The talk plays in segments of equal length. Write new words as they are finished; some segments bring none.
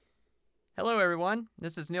Hello, everyone.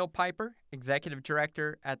 This is Neil Piper, Executive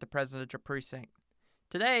Director at the Presidential Precinct.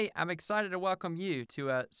 Today, I'm excited to welcome you to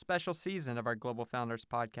a special season of our Global Founders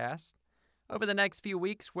podcast. Over the next few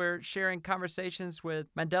weeks, we're sharing conversations with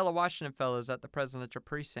Mandela Washington Fellows at the Presidential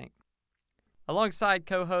Precinct. Alongside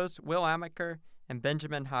co-hosts Will Amaker and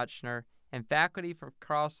Benjamin Hotchner and faculty from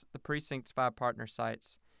across the precinct's 5 partner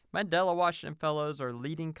sites, Mandela Washington Fellows are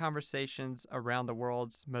leading conversations around the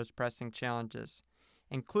world's most pressing challenges,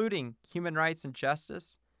 including human rights and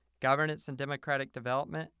justice, governance and democratic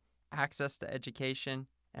development, access to education,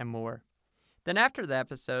 and more. Then after the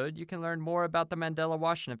episode, you can learn more about the Mandela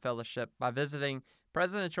Washington Fellowship by visiting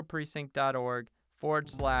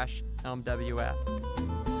presidentialprecinct.org/MWF.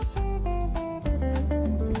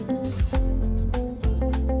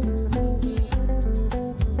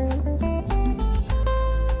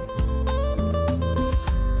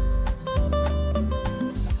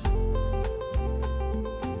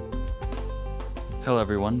 Hello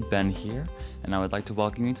everyone, Ben here, and I would like to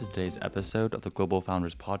welcome you to today's episode of the Global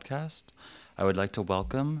Founders Podcast. I would like to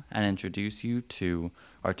welcome and introduce you to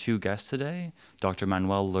our 2 guests today, Dr.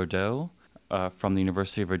 Manuel Lourdeau from the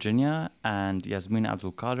University of Virginia, and Yasmin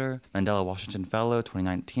Abdulkader, Mandela Washington Fellow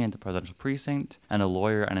 2019 at the Presidential Precinct, and a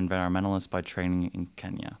lawyer and environmentalist by training in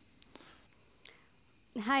Kenya.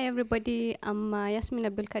 Hi everybody, I'm Yasmin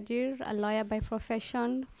Abdulkader, a lawyer by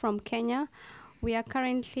profession from Kenya. We are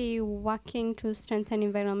currently working to strengthen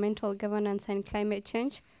environmental governance and climate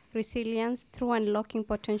change resilience through unlocking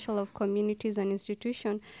potential of communities and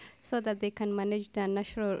institutions so that they can manage their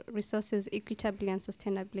natural resources equitably and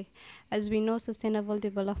sustainably. As we know, Sustainable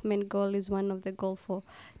Development Goal is one of the goals for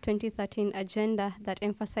 2013 agenda that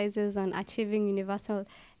emphasizes on achieving universal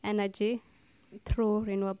energy through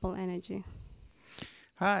renewable energy.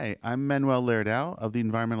 Hi, I'm Manuel Lourdeau of the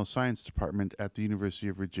Environmental Science Department at the University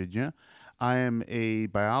of Virginia. I am a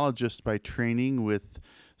biologist by training with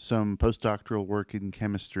some postdoctoral work in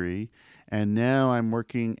chemistry, and now I'm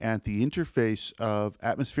working at the interface of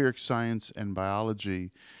atmospheric science and biology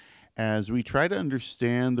as we try to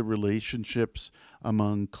understand the relationships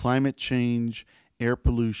among climate change, air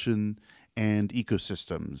pollution, and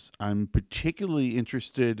ecosystems. I'm particularly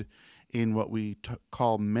interested in what we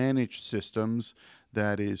call managed systems,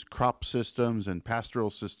 that is crop systems and pastoral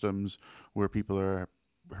systems where people are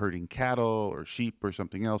herding cattle or sheep or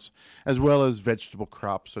something else, as well as vegetable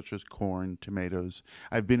crops such as corn, tomatoes.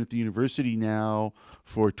 I've been at the university now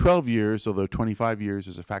for 12 years, although 25 years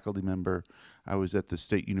as a faculty member. I was at the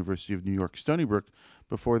State University of New York, Stony Brook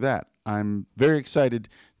before that. I'm very excited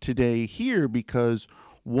today here because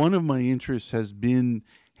one of my interests has been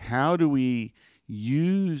how do we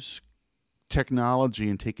use technology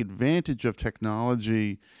and take advantage of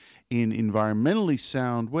technology in environmentally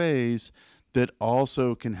sound ways that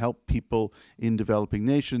also can help people in developing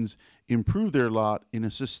nations improve their lot in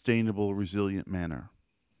a sustainable, resilient manner.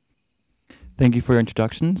 Thank you for your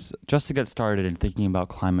introductions. Just to get started in thinking about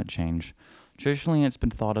climate change, traditionally it's been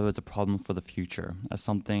thought of as a problem for the future, as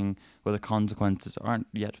something where the consequences aren't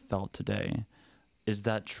yet felt today. Is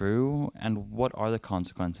that true? And what are the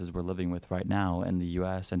consequences we're living with right now in the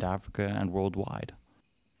US and Africa and worldwide?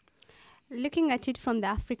 Looking at it from the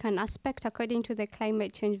African aspect, according to the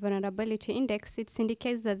Climate Change Vulnerability Index, it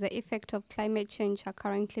indicates that the effect of climate change are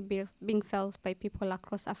currently being felt by people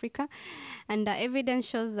across Africa. And evidence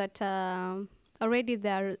shows that already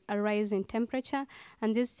there are a rise in temperature,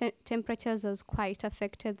 and these temperatures has quite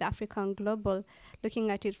affected the African global,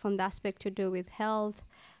 looking at it from the aspect to do with health,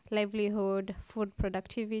 livelihood, food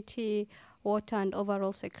productivity, water, and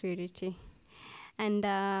overall security. And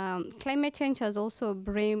climate change has also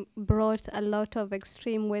brought a lot of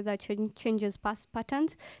extreme weather changes past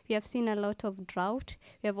patterns. We have seen a lot of drought.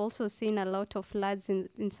 We have also seen a lot of floods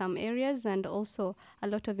in some areas, and also a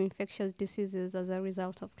lot of infectious diseases as a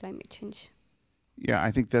result of climate change. Yeah,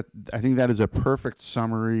 I think that is a perfect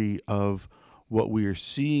summary of what we are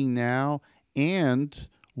seeing now and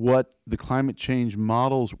what the climate change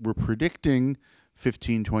models were predicting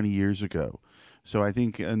 15, 20 years ago. So I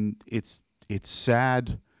think it's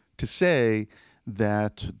sad to say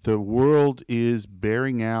that the world is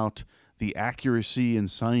bearing out the accuracy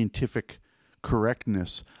and scientific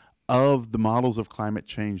correctness of the models of climate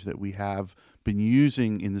change that we have been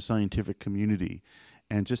using in the scientific community.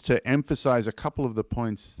 And just to emphasize a couple of the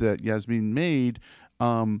points that Yasmin made,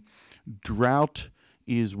 drought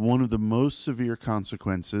is one of the most severe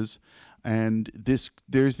consequences. And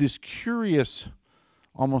there's this curious,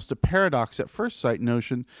 almost a paradox at first sight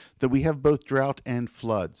notion that we have both drought and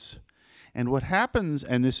floods. And what happens,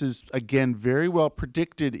 and this is again very well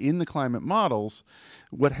predicted in the climate models,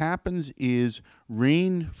 what happens is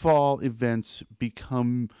rainfall events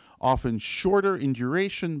become often shorter in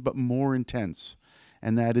duration but more intense.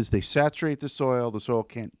 And that is they saturate the soil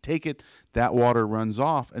can't take it, that water runs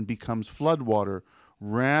off and becomes flood water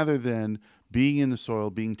rather than being in the soil,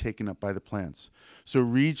 being taken up by the plants. So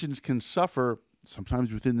regions can suffer,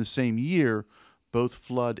 sometimes within the same year, both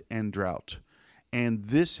flood and drought. And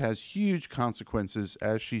this has huge consequences,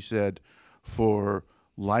 as she said, for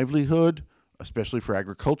livelihood, especially for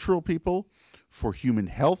agricultural people, for human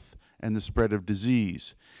health, and the spread of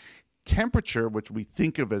disease. Temperature, which we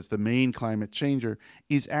think of as the main climate changer,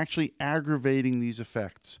 is actually aggravating these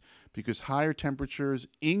effects because higher temperatures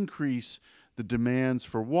increase the demands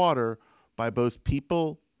for water by both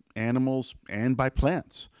people, animals, and by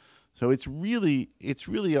plants. So it's really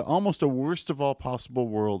almost a worst of all possible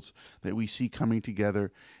worlds that we see coming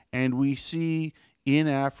together. And we see in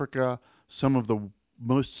Africa some of the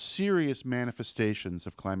most serious manifestations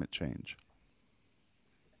of climate change.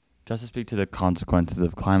 Just to speak to the consequences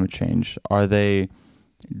of climate change, are they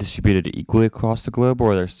distributed equally across the globe,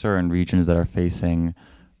 or are there certain regions that are facing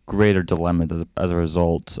greater dilemmas as a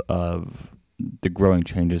result of the growing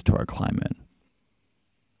changes to our climate?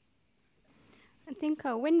 I think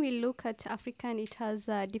when we look at Africa, it has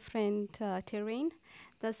different terrain.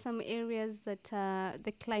 There's some areas that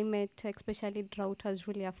the climate, especially drought, has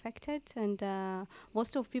really affected, and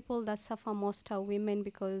most of people that suffer most are women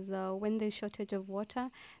because when there's shortage of water,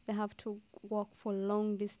 they have to walk for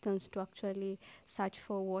long distance to actually search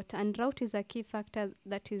for water. And drought is a key factor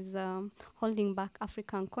that is holding back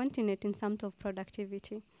African continent in terms of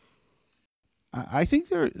productivity. I think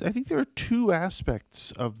there are two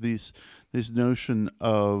aspects of this notion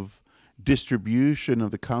of distribution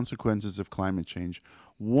of the consequences of climate change.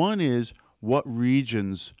 One is what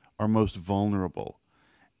regions are most vulnerable.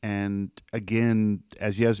 And again,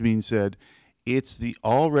 as Yasmin said, it's the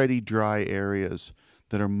already dry areas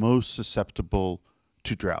that are most susceptible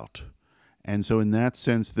to drought. And so in that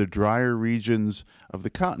sense, the drier regions of the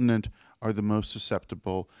continent are the most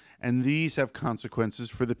susceptible. And these have consequences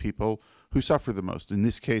for the people who suffer the most. In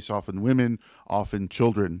this case, often women, often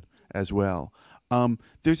children as well.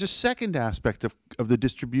 There's a second aspect of the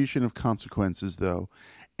distribution of consequences, though,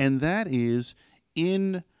 and that is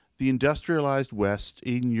in the industrialized West,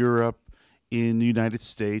 in Europe, in the United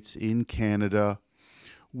States, in Canada,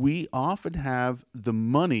 we often have the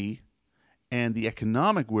money and the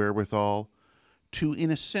economic wherewithal to,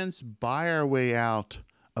 in a sense, buy our way out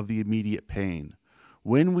of the immediate pain.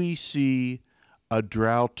 When we see a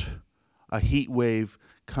drought, a heat wave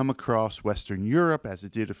come across Western Europe, as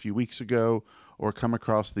it did a few weeks ago, or come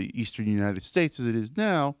across the eastern United States as it is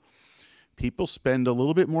now, people spend a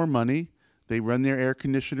little bit more money. They run their air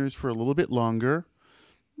conditioners for a little bit longer.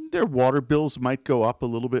 Their water bills might go up a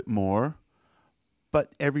little bit more,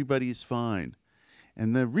 but everybody's fine.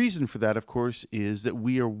 And the reason for that, of course, is that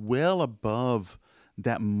we are well above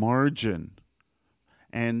that margin.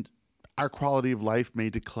 And our quality of life may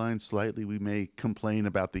decline slightly. We may complain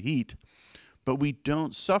about the heat, but we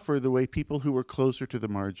don't suffer the way people who are closer to the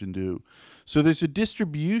margin do. So there's a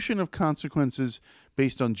distribution of consequences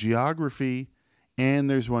based on geography, and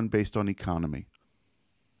there's one based on economy.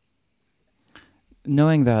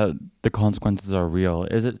 Knowing that the consequences are real,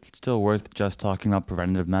 is it still worth just talking about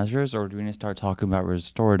preventative measures, or do we need to start talking about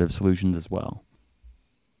restorative solutions as well?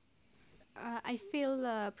 I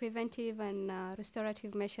feel preventive and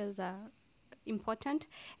restorative measures are important,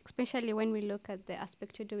 especially when we look at the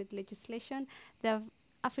aspect to do with legislation. The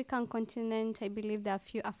African continent, I believe there are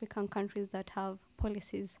few African countries that have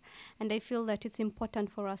policies, and I feel that it's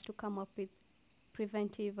important for us to come up with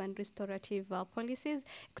preventive and restorative policies,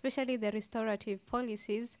 especially the restorative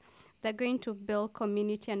policies. They're going to build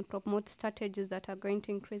community and promote strategies that are going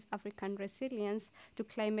to increase African resilience to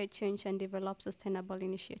climate change and develop sustainable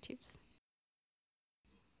initiatives.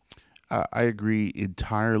 I agree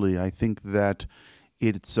entirely. I think that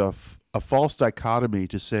it's a false dichotomy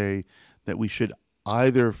to say that we should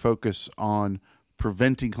either focus on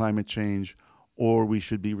preventing climate change or we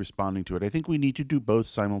should be responding to it. I think we need to do both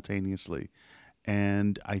simultaneously.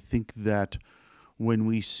 And I think that when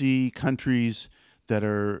we see countries that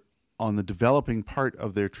are on the developing part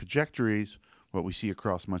of their trajectories, what we see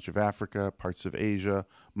across much of Africa, parts of Asia,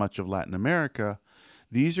 much of Latin America,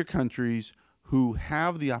 these are countries who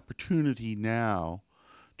have the opportunity now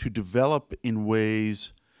to develop in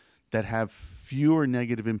ways that have fewer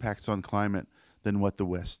negative impacts on climate than what the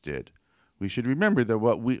West did. We should remember that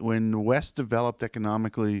when the West developed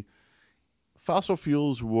economically, fossil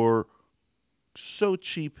fuels were so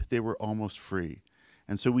cheap they were almost free.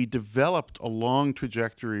 And so we developed along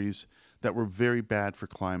trajectories that were very bad for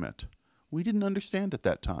climate. We didn't understand at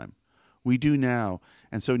that time. We do now.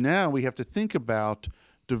 And so now we have to think about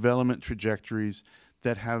development trajectories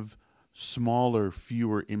that have smaller,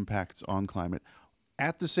 fewer impacts on climate.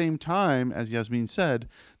 At the same time, as Yasmin said,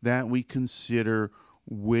 that we consider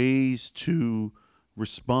ways to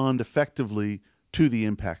respond effectively to the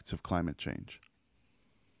impacts of climate change.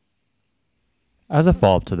 As a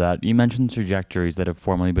follow-up to that, you mentioned trajectories that have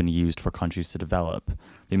formerly been used for countries to develop.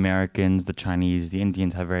 The Americans, the Chinese, the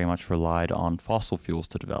Indians have very much relied on fossil fuels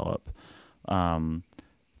to develop.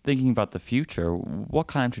 Thinking about the future, what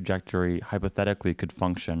kind of trajectory hypothetically could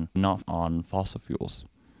function not on fossil fuels?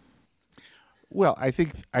 Well, I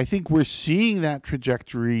think we're seeing that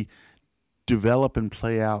trajectory develop and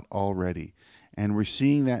play out already. And we're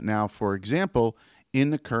seeing that now, for example, in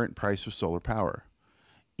the current price of solar power.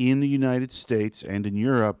 In the United States and in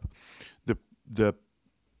Europe, the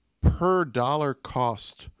per dollar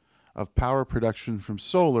cost of power production from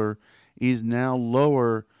solar is now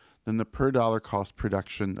lower than the per dollar cost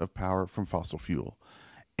production of power from fossil fuel.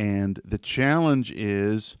 And the challenge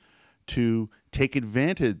is to take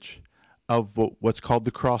advantage of what's called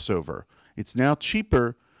the crossover. It's now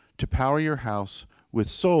cheaper to power your house with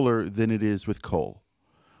solar than it is with coal.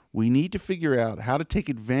 We need to figure out how to take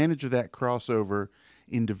advantage of that crossover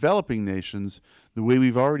in developing nations the way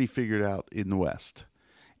we've already figured out in the West.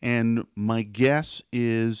 And my guess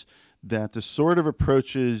is that the sort of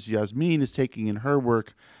approaches Yasmin is taking in her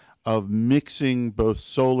work of mixing both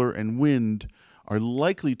solar and wind are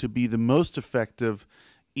likely to be the most effective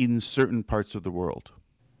in certain parts of the world.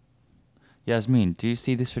 Yasmin, do you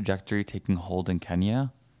see this trajectory taking hold in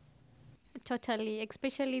Kenya? Totally,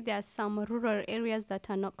 especially there are some rural areas that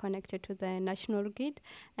are not connected to the national grid,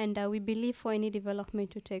 and we believe for any development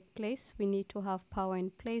to take place, we need to have power in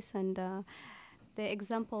place, and the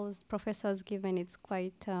examples professors given, it's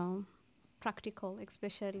quite practical,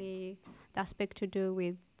 especially the aspect to do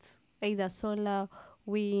with either solar,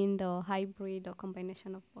 wind, or hybrid, or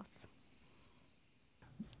combination of both.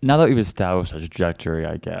 Now that we've established a trajectory,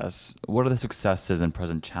 I guess, what are the successes and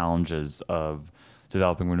present challenges of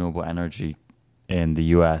developing renewable energy in the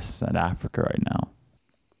US and Africa right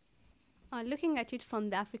now? Looking at it from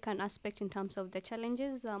the African aspect in terms of the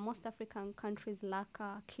challenges, most African countries lack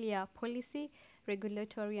a clear policy,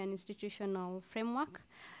 regulatory and institutional framework.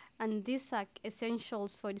 And these are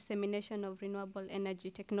essentials for dissemination of renewable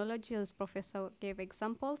energy technology, as Professor gave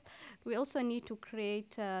examples. We also need to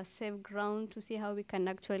create a safe ground to see how we can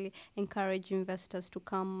actually encourage investors to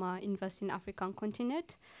come invest in African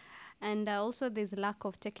continent. And also there's lack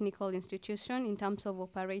of technical institution in terms of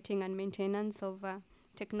operating and maintenance of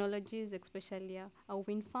technologies, especially a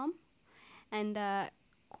wind farm. And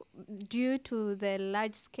due to the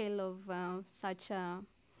large scale of such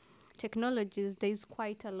technologies, there's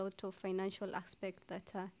quite a lot of financial aspect that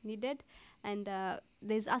are needed. And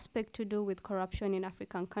there's aspect to do with corruption in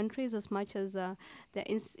African countries, as much as the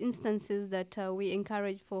instances that we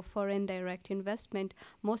encourage for foreign direct investment.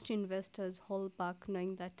 Most investors hold back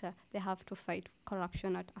knowing that they have to fight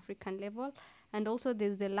corruption at African level. And also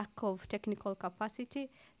there's the lack of technical capacity,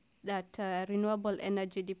 that renewable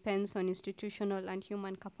energy depends on institutional and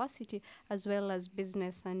human capacity, as well as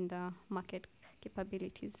business and market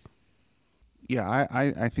capabilities. Yeah,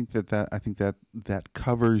 I think that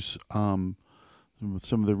covers some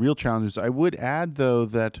of the real challenges. I would add, though,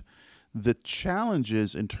 that the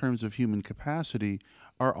challenges in terms of human capacity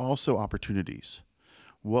are also opportunities.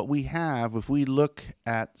 What we have, if we look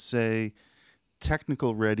at, say,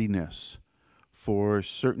 technical readiness for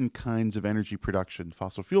certain kinds of energy production,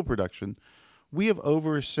 fossil fuel production, we have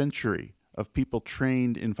over a century of people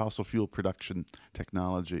trained in fossil fuel production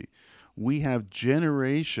technology. We have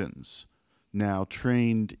generations now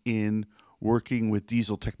trained in working with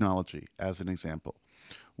diesel technology, as an example.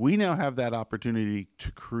 We now have that opportunity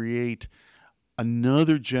to create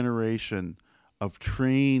another generation of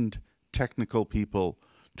trained technical people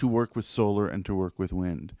to work with solar and to work with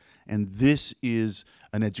wind. And this is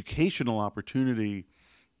an educational opportunity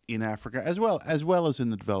in Africa as well as in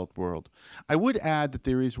the developed world. I would add that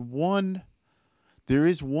there is one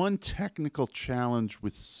technical challenge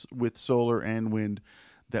with solar and wind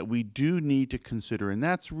that we do need to consider, and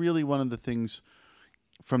that's really one of the things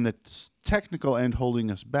from the technical end holding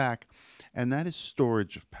us back, and that is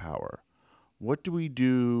storage of power. What do we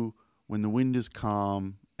do when the wind is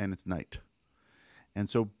calm and it's night? And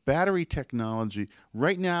so battery technology,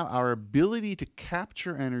 right now, our ability to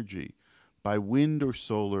capture energy by wind or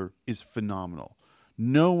solar is phenomenal.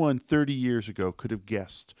 No one 30 years ago could have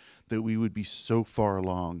guessed that we would be so far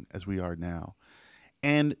along as we are now.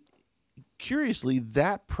 And curiously,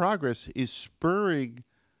 that progress is spurring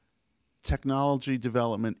technology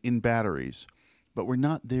development in batteries, but we're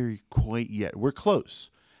not there quite yet. We're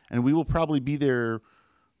close, and we will probably be there.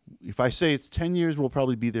 If I say it's 10 years, we'll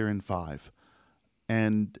probably be there in 5.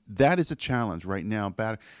 And that is a challenge right now,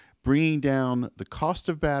 bringing down the cost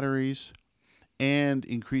of batteries and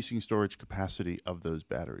increasing storage capacity of those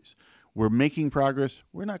batteries. We're making progress.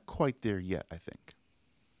 We're not quite there yet, I think.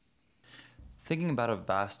 Thinking about a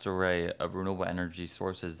vast array of renewable energy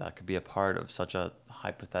sources that could be a part of such a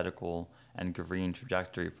hypothetical and green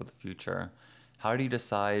trajectory for the future, how do you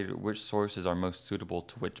decide which sources are most suitable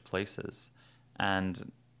to which places?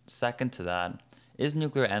 And second to that, is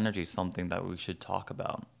nuclear energy something that we should talk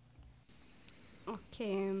about?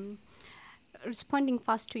 Okay. Responding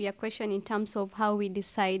first to your question in terms of how we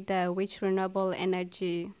decide which renewable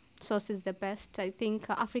energy source is the best, I think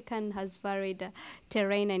Africa has varied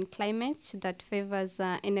terrain and climate that favors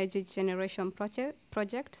energy generation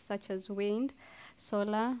project such as wind,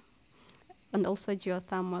 solar, and also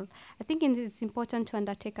geothermal. I think it's important to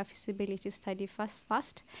undertake a feasibility study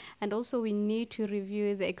first, and also we need to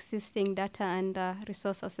review the existing data and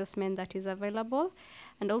resource assessment that is available,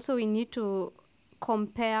 and also we need to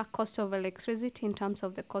compare cost of electricity in terms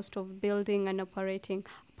of the cost of building and operating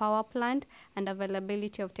power plant and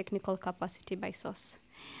availability of technical capacity by source.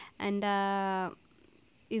 And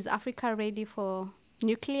is Africa ready for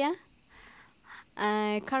nuclear?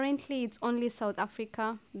 Currently, it's only South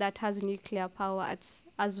Africa that has nuclear power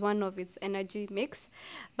as one of its energy mix,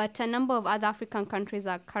 but a number of other African countries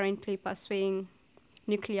are currently pursuing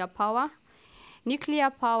nuclear power. Nuclear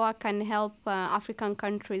power can help African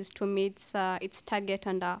countries to meet its target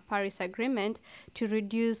under Paris Agreement to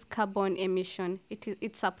reduce carbon emission.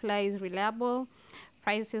 Its supply is reliable,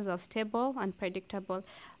 prices are stable and predictable.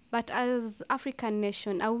 But as African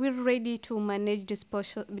nation, are we ready to manage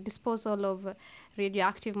disposal of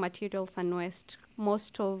radioactive materials and waste?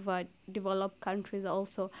 Most of developed countries are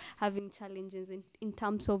also having challenges in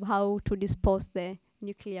terms of how to dispose the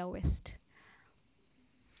nuclear waste.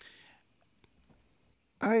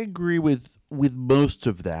 I agree with most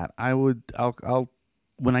of that. I'll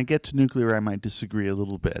when I get to nuclear, I might disagree a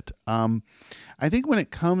little bit. I think when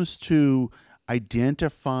it comes to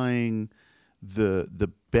identifying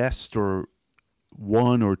the best or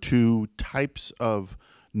one or two types of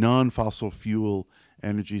non-fossil fuel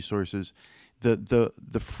energy sources, the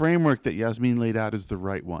framework that Yasmin laid out is the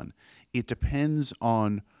right one. It depends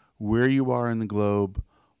on where you are in the globe,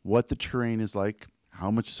 what the terrain is like,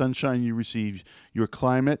 how much sunshine you receive, your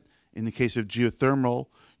climate, in the case of geothermal,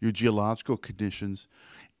 your geological conditions.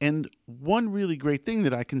 And one really great thing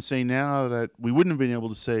that I can say now that we wouldn't have been able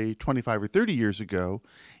to say 25 or 30 years ago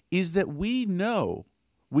is that we know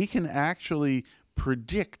we can actually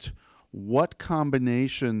predict what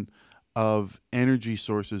combination of energy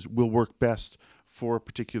sources will work best for a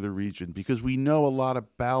particular region because we know a lot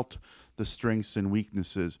about the strengths and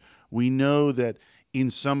weaknesses. We know that in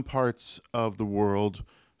some parts of the world,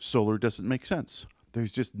 solar doesn't make sense.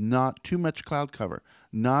 There's just not too much cloud cover,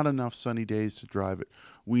 not enough sunny days to drive it.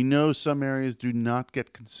 We know some areas do not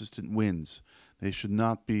get consistent winds. They should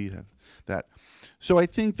not be that. So I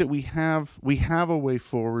think that we have a way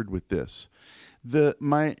forward with this.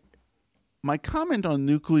 My comment on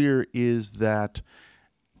nuclear is that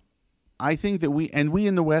I think that we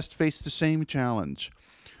in the West face the same challenge,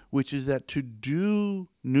 which is that to do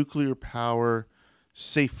nuclear power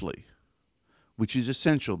safely, which is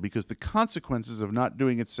essential because the consequences of not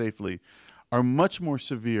doing it safely are much more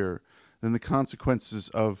severe than the consequences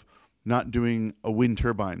of not doing a wind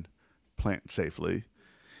turbine plant safely.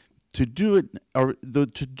 To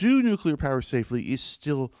do nuclear power safely is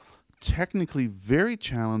still technically very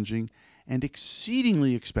challenging and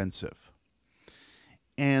exceedingly expensive.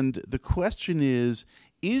 And the question is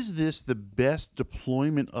this the best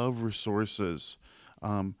deployment of resources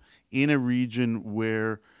in a region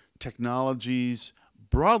where technologies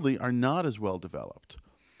broadly are not as well developed?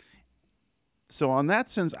 So on that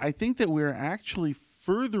sense, I think that we're actually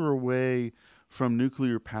further away from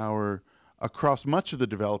nuclear power across much of the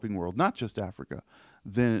developing world, not just Africa,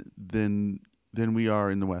 than we are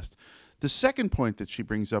in the West. The second point that she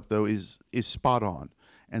brings up, though, is spot on,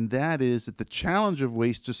 and that is that the challenge of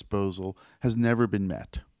waste disposal has never been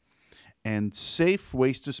met. And safe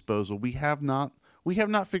waste disposal, we have not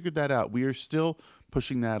figured that out. We are still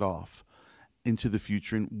pushing that off into the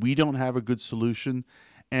future, and we don't have a good solution.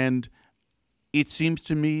 And it seems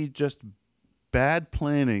to me just bad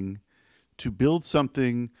planning to build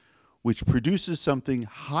something which produces something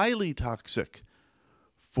highly toxic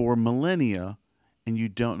for millennia, and you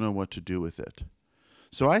don't know what to do with it.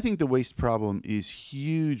 So I think the waste problem is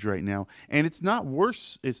huge right now, and it's not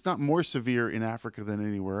worse. It's not more severe in Africa than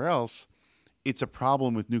anywhere else. It's a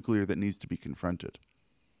problem with nuclear that needs to be confronted.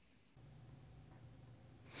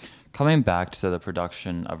 Coming back to the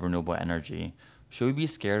production of renewable energy, should we be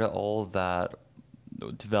scared at all that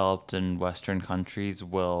developed and Western countries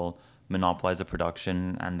will monopolize the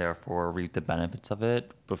production and therefore reap the benefits of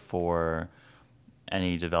it before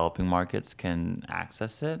any developing markets can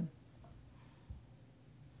access it?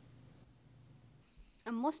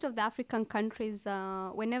 Most of the African countries,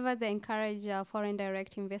 whenever they encourage foreign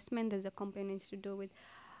direct investment, there's a component to do with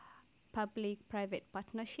public-private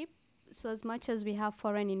partnership. So as much as we have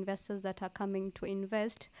foreign investors that are coming to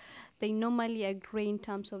invest, they normally agree in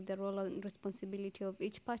terms of the role and responsibility of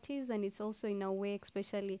each parties, and it's also in a way,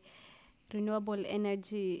 especially renewable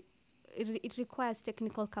energy, it requires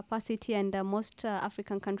technical capacity, and most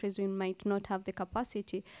African countries we might not have the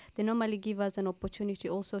capacity. They normally give us an opportunity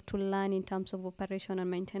also to learn in terms of operation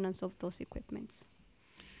and maintenance of those equipments.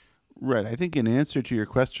 Right. I think in answer to your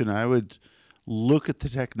question, I would look at the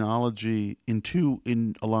technology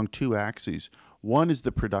along two axes. One is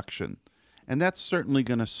the production, and that's certainly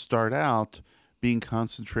going to start out being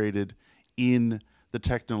concentrated in the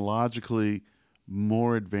technologically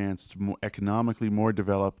more advanced, more economically more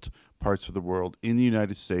developed parts of the world, in the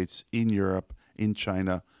United States, in Europe, in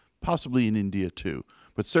China, possibly in India too.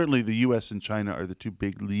 But certainly the US and China are the two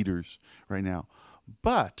big leaders right now.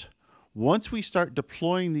 But once we start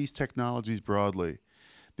deploying these technologies broadly,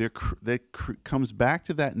 comes back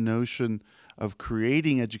to that notion of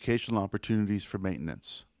creating educational opportunities for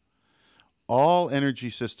maintenance. All energy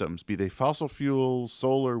systems, be they fossil fuels,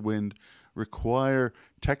 solar, wind, require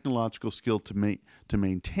technological skill to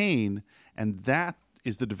maintain, and that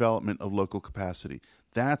is the development of local capacity.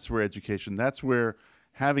 That's where education, that's where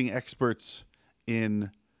having experts in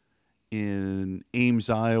Ames,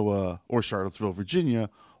 Iowa, or Charlottesville, Virginia,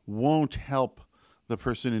 won't help the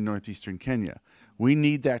person in northeastern Kenya. We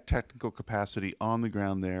need that technical capacity on the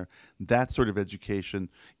ground there. That sort of education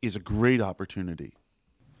is a great opportunity.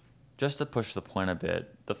 Just to push the point a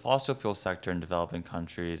bit, the fossil fuel sector in developing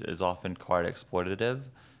countries is often quite exploitative,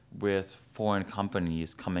 with foreign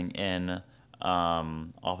companies coming in,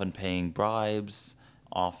 often paying bribes,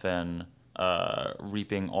 often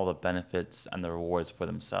reaping all the benefits and the rewards for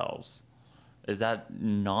themselves. Is that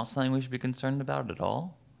not something we should be concerned about at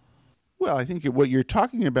all? Well, I think what you're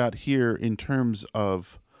talking about here in terms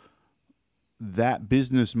of that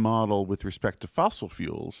business model with respect to fossil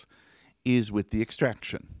fuels is with the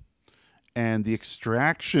extraction. And the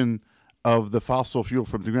extraction of the fossil fuel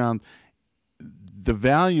from the ground, the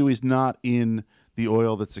value is not in the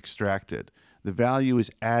oil that's extracted. The value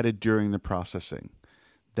is added during the processing.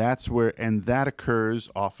 That's where, and that occurs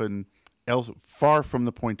often far from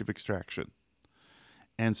the point of extraction.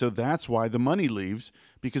 And so that's why the money leaves,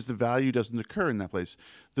 because the value doesn't occur in that place.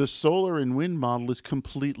 The solar and wind model is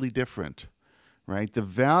completely different, right? The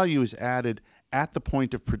value is added at the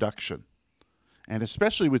point of production. And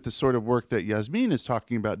especially with the sort of work that Yasmin is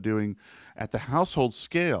talking about doing at the household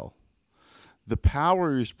scale, the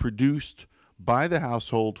power is produced by the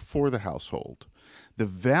household for the household. The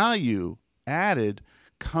value added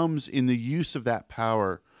comes in the use of that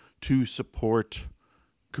power to support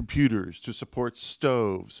computers, to support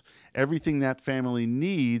stoves, everything that family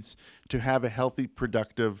needs to have a healthy,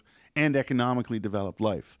 productive, and economically developed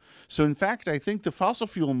life. So in fact, I think the fossil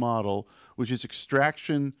fuel model, which is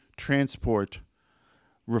extraction, transport,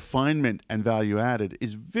 refinement, and value added,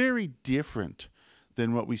 is very different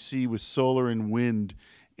than what we see with solar and wind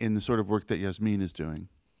in the sort of work that Yasmin is doing.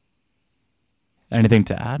 Anything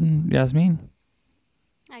to add, Yasmin?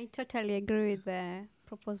 I totally agree with the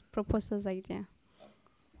proposer's idea.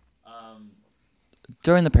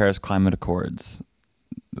 During the Paris Climate Accords,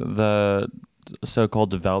 the so-called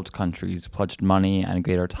developed countries pledged money and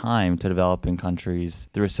greater time to developing countries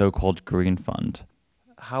through a so-called Green Fund.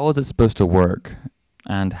 How is it supposed to work,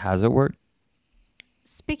 and has it worked?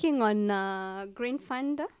 Speaking on Green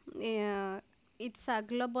Fund, it's a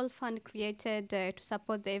global fund created to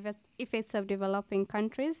support the efforts of developing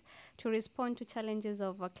countries to respond to challenges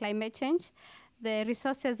of climate change. The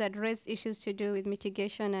resources address issues to do with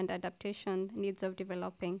mitigation and adaptation needs of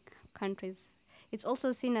developing countries. It's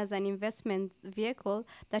also seen as an investment vehicle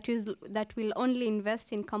that will only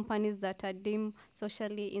invest in companies that are deemed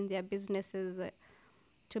socially in their businesses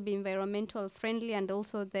to be environmental friendly, and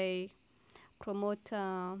also they promote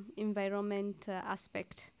environment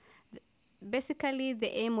aspect. Basically,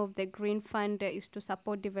 the aim of the Green Fund is to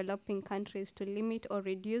support developing countries to limit or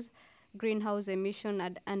reduce greenhouse emission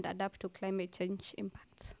and adapt to climate change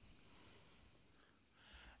impacts.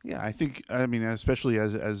 Yeah, I think, I mean, especially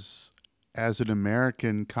as an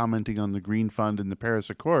American commenting on the Green Fund and the Paris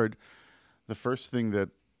Accord, the first thing that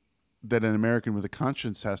an American with a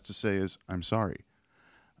conscience has to say is, I'm sorry.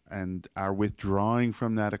 And our withdrawing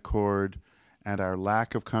from that accord and our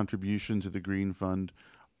lack of contribution to the Green Fund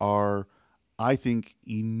are, I think,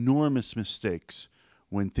 enormous mistakes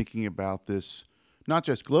when thinking about this, not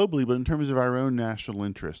just globally, but in terms of our own national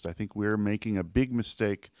interest. I think we're making a big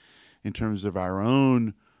mistake in terms of our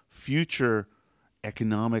own future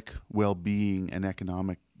economic well-being and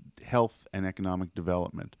economic health and economic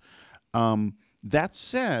development. That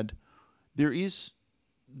said, there is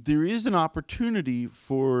an opportunity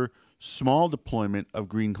for small deployment of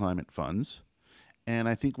green climate funds, and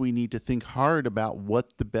I think we need to think hard about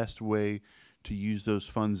what the best way to use those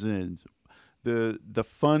funds is. The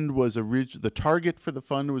fund was the target for the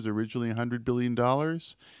fund was originally $100 billion,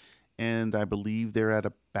 and I believe they're at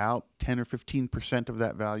about 10 or 15% of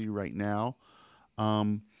that value right now.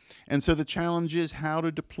 And so the challenge is how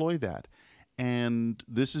to deploy that. And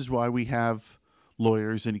this is why we have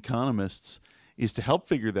lawyers and economists, is to help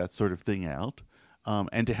figure that sort of thing out,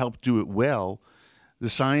 and to help do it well. The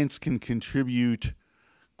science can contribute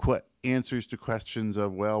answers to questions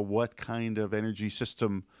of, well, what kind of energy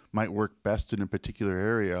system might work best in a particular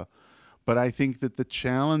area. But I think that the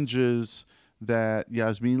challenges that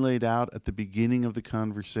Yasmin laid out at the beginning of the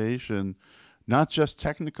conversation, not just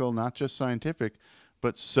technical, not just scientific,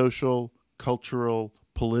 but social, cultural,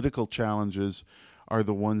 political challenges, are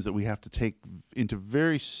the ones that we have to take into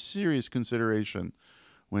very serious consideration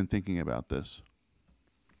when thinking about this.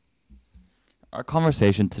 Our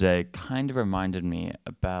conversation today kind of reminded me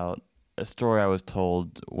about a story I was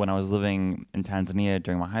told when I was living in Tanzania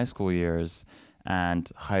during my high school years and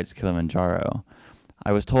hiked Kilimanjaro.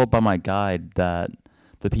 I was told by my guide that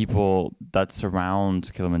the people that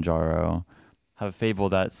surround Kilimanjaro have a fable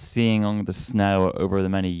that seeing the snow over the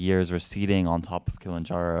many years receding on top of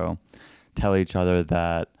Kilimanjaro tell each other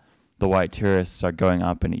that the white tourists are going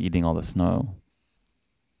up and eating all the snow.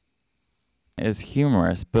 It is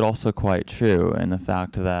humorous, but also quite true in the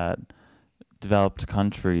fact that developed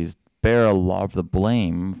countries bear a lot of the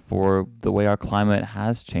blame for the way our climate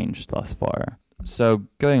has changed thus far. So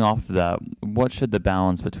going off of that, what should the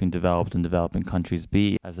balance between developed and developing countries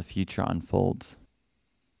be as the future unfolds?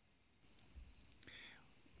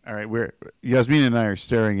 All right, Yasmin and I are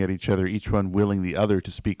staring at each other, each one willing the other to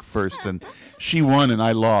speak first, and she won and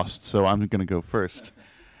I lost, so I'm going to go first.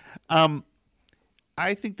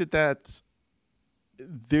 I think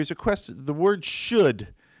there's a question. The word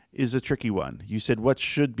 "should" is a tricky one. You said what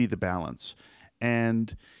should be the balance,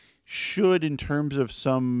 and should, in terms of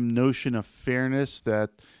some notion of fairness, that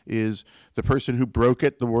is the person who broke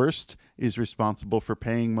it the worst is responsible for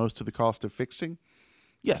paying most of the cost of fixing.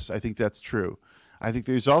 Yes, I think that's true. I think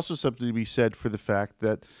there's also something to be said for the fact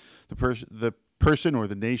that the person or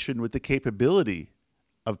the nation with the capability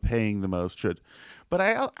of paying the most should. But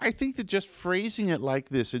I think that just phrasing it like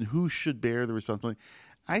this, and who should bear the responsibility,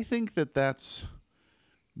 I think that that's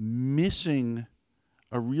missing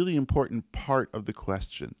a really important part of the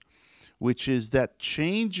question, which is that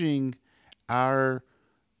changing our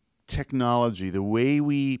technology, the way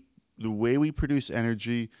we produce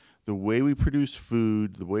energy, the way we produce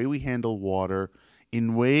food, the way we handle water,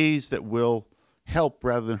 in ways that will help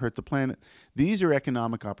rather than hurt the planet, these are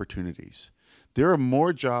economic opportunities. There are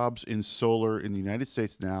more jobs in solar in the United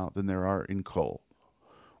States now than there are in coal.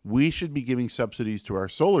 We should be giving subsidies to our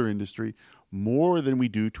solar industry more than we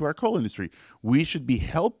do to our coal industry. We should be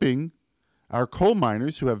helping our coal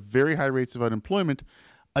miners, who have very high rates of unemployment,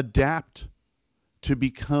 adapt to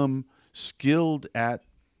become skilled at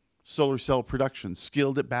solar cell production,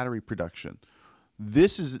 skilled at battery production.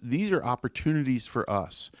 These are opportunities for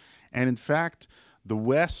us. And in fact, the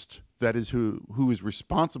West, that is who is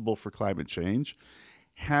responsible for climate change,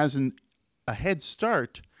 has a head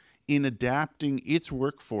start in adapting its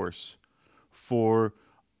workforce for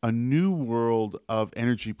a new world of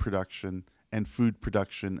energy production and food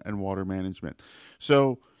production and water management.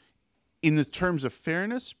 So in the terms of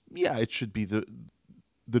fairness, yeah, it should be the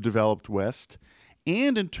developed West.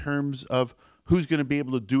 And in terms of who's going to be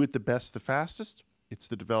able to do it the best, the fastest, it's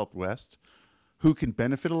the developed West. Who can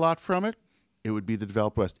benefit a lot from it? It would be the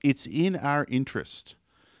developed West. It's in our interest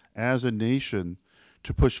as a nation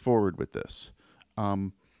to push forward with this.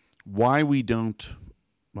 Why we don't,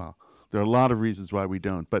 well, there are a lot of reasons why we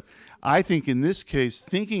don't. But I think in this case,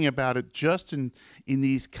 thinking about it just in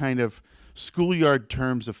these kind of schoolyard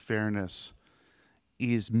terms of fairness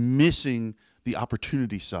is missing the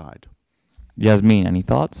opportunity side. Yasmin, any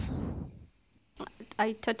thoughts?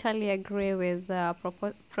 I totally agree with the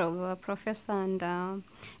professor and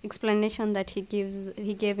explanation that he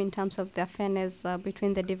gave in terms of the fairness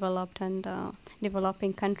between the developed and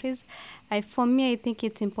developing countries. For me, I think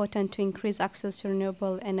it's important to increase access to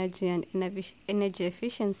renewable energy and energy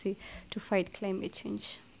efficiency to fight climate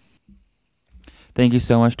change. Thank you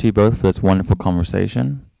so much to you both for this wonderful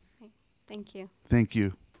conversation. Thank you. Thank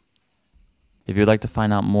you. If you'd like to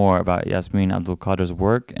find out more about Yasmin Abdulkader's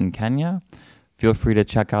work in Kenya, feel free to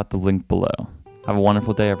check out the link below. Have a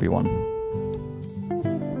wonderful day, everyone.